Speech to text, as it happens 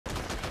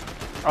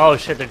Oh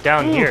shit, they're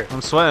down here.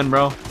 I'm sweating,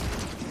 bro.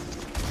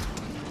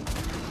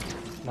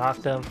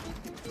 Knocked them.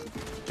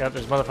 Yep,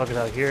 there's motherfuckers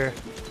out here.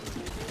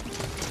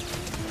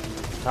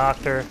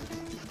 Knocked her.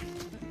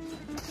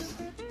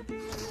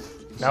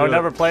 Now or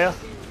never, playa.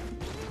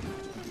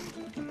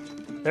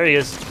 There he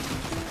is.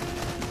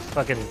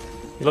 Fucking.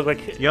 He looked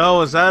like.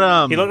 Yo, is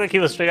that He looked like he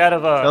was straight out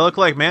of That looked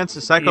like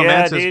Mantis, Psycho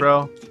Mantis, bro.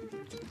 All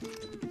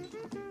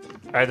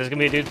right, there's gonna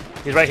be a dude.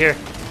 He's right here.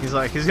 He's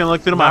gonna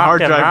look through my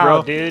hard drive,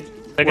 bro. Dude.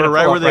 They're gonna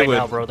right pull where up they right would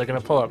now, bro. They're gonna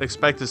pull up.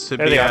 Expect us to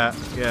There be they at.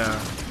 Yeah.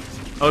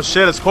 Oh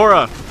shit, it's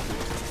Cora.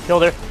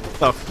 Killed her.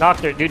 Oh. Knocked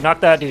her, dude. Knock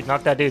that dude.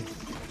 Knock that dude.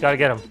 Gotta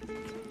get him.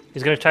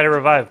 He's gonna try to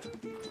revive.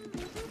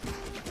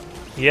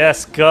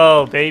 Yes,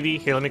 go, baby.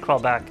 Here, let me crawl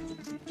back.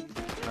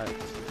 Alright.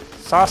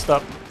 Sauced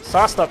up.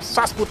 Sauced up.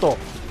 Sauce puto.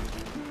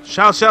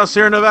 Shout,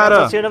 Sierra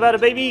Nevada. Sierra Nevada,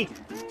 baby.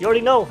 You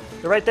already know.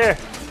 They're right there.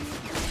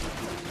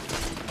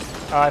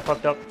 Oh, I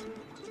fucked up.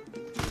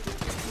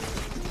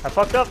 I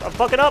fucked up. I'm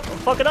fucking up. I'm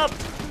fucking up.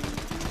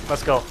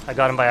 Let's go. I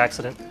got him by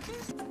accident.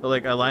 They're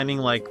like aligning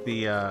like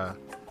the they're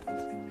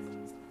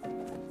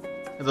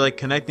like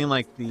connecting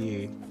like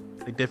the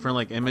different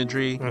like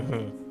imagery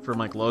from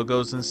like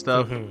logos and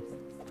stuff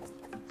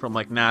from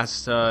like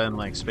NASA and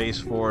like Space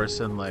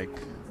Force and like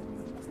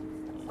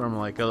from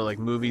like other like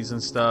movies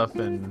and stuff.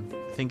 And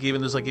I think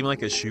even there's like even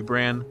like a shoe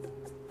brand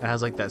that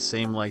has like that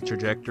same like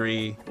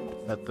trajectory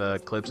that the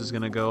Eclipse is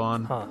gonna go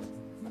on. Huh.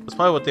 That's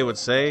probably what they would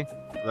say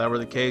if that were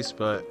the case,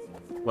 but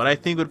what I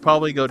think would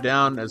probably go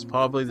down is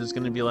probably there's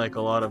gonna be like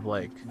a lot of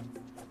like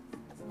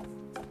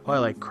probably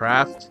like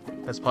craft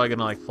that's probably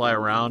gonna like fly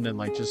around and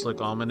like just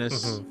look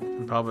ominous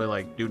and probably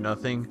like do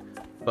nothing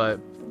but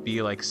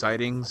be like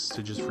sightings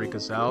to just freak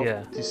us out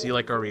to see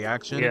like our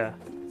reaction. Yeah.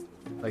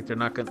 Like they're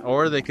not gonna,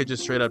 or they could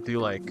just straight up do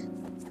like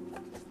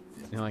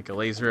like a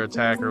laser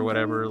attack or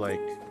whatever, like,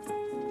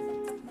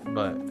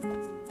 but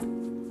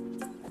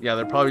yeah,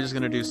 they're probably just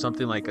gonna do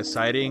something like a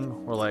sighting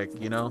or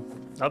like, you know,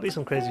 That'll be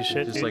some crazy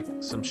shit, just dude.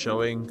 like some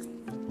showing.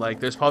 Like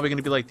there's probably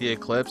gonna be like the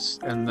eclipse,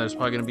 and there's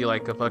probably gonna be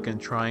like a fucking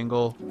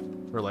triangle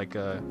or like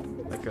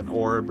an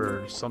orb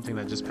or something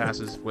that just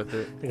passes with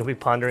it. They're gonna be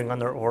pondering on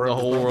their orb. The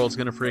whole world's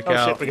gonna freak oh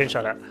out. shit, we're getting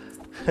shot at.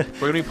 We're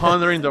gonna be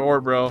pondering the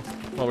orb, bro,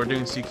 while we're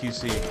doing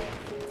CQC.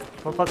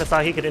 Motherfucker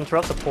thought he could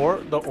interrupt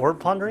the orb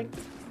pondering?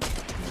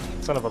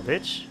 Son of a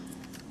bitch.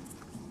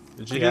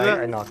 Did you do that?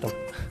 I knocked him.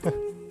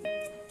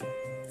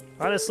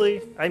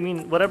 Honestly, I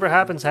mean, whatever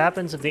happens,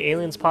 happens. If the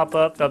aliens pop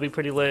up, that'll be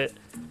pretty lit.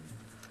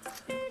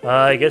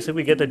 I guess if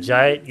we get the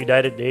giant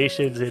United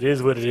Nations, it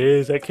is what it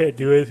is. I can't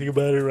do anything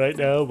about it right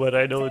now, but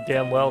I know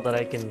damn well that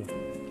I can,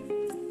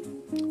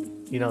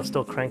 you know,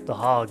 still crank the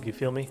hog. You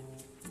feel me?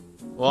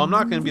 Well, I'm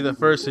not gonna be the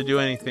first to do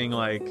anything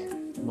like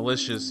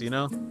malicious, you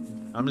know.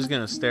 I'm just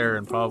gonna stare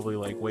and probably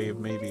like wave,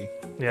 maybe.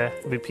 Yeah,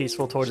 be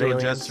peaceful towards show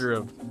aliens. A gesture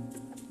of.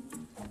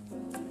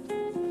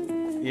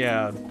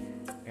 Yeah,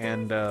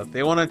 and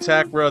they want to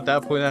attack, bro. At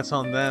that point, that's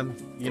on them.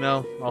 You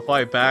know, I'll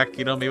fight back.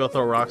 You know, maybe I'll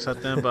throw rocks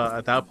at them, but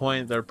at that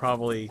point, they're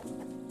probably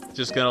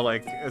just gonna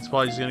like. It's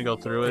probably just gonna go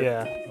through it.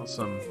 Yeah.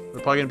 Awesome. We're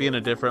probably gonna be in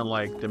a different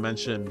like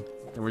dimension,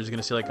 and we're just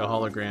gonna see like a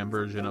hologram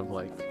version of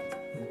like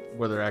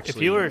where they're actually.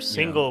 If you were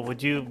single,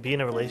 would you be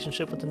in a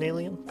relationship with an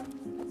alien?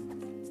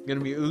 Gonna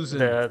be oozing.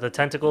 The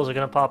tentacles are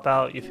gonna pop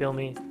out. You feel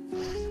me?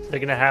 They're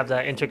gonna have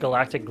that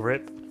intergalactic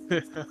grip.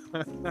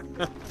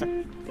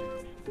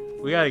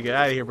 We gotta get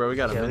out of here, bro. We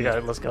gotta. Yeah, we got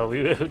it. Let's go.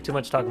 We too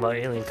much talking about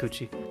alien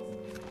coochie.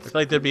 I feel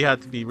like there'd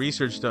have to be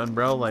research done,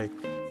 bro. Like,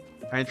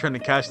 I ain't trying to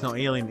catch no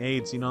alien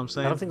AIDS. You know what I'm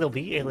saying? I don't think there'll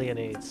be alien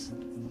AIDS.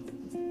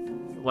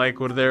 Like,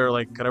 would there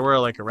like? Could I wear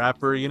like a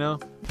wrapper? You know?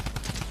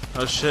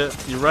 Oh shit!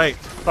 You're right.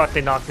 Fuck!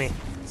 They knocked me.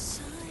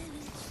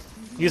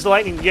 Use the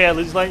lightning. Yeah,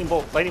 use lightning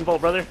bolt. Lightning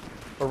bolt, brother.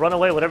 Or run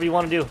away. Whatever you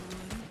want to do.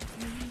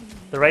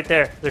 They're right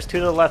there. There's two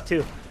to the left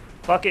too.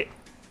 Fuck it.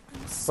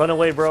 Run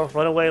away, bro.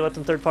 Run away. Let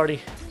them third party.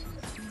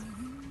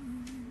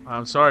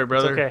 I'm sorry,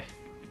 brother. It's okay.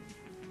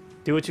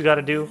 Do what you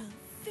gotta do.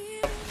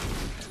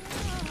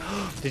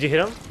 Did you hit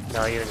him?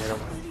 No, you didn't hit him.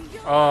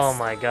 Oh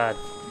my god.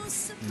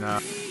 Nah.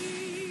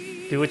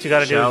 Do what you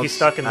gotta do. He's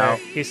stuck in there. Out.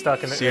 He's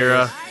stuck in there.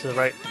 Sierra. To the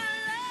right.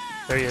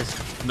 There he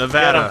is.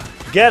 Nevada.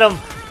 Get him!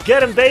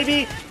 Get him,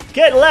 baby!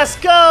 Let's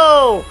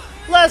go!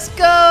 Let's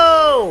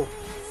go!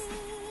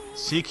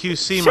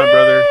 CQC, my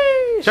brother.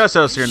 Just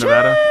out here in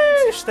Nevada.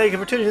 Thank you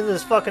for tuning into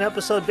this fucking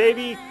episode,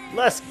 baby.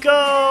 Let's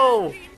go!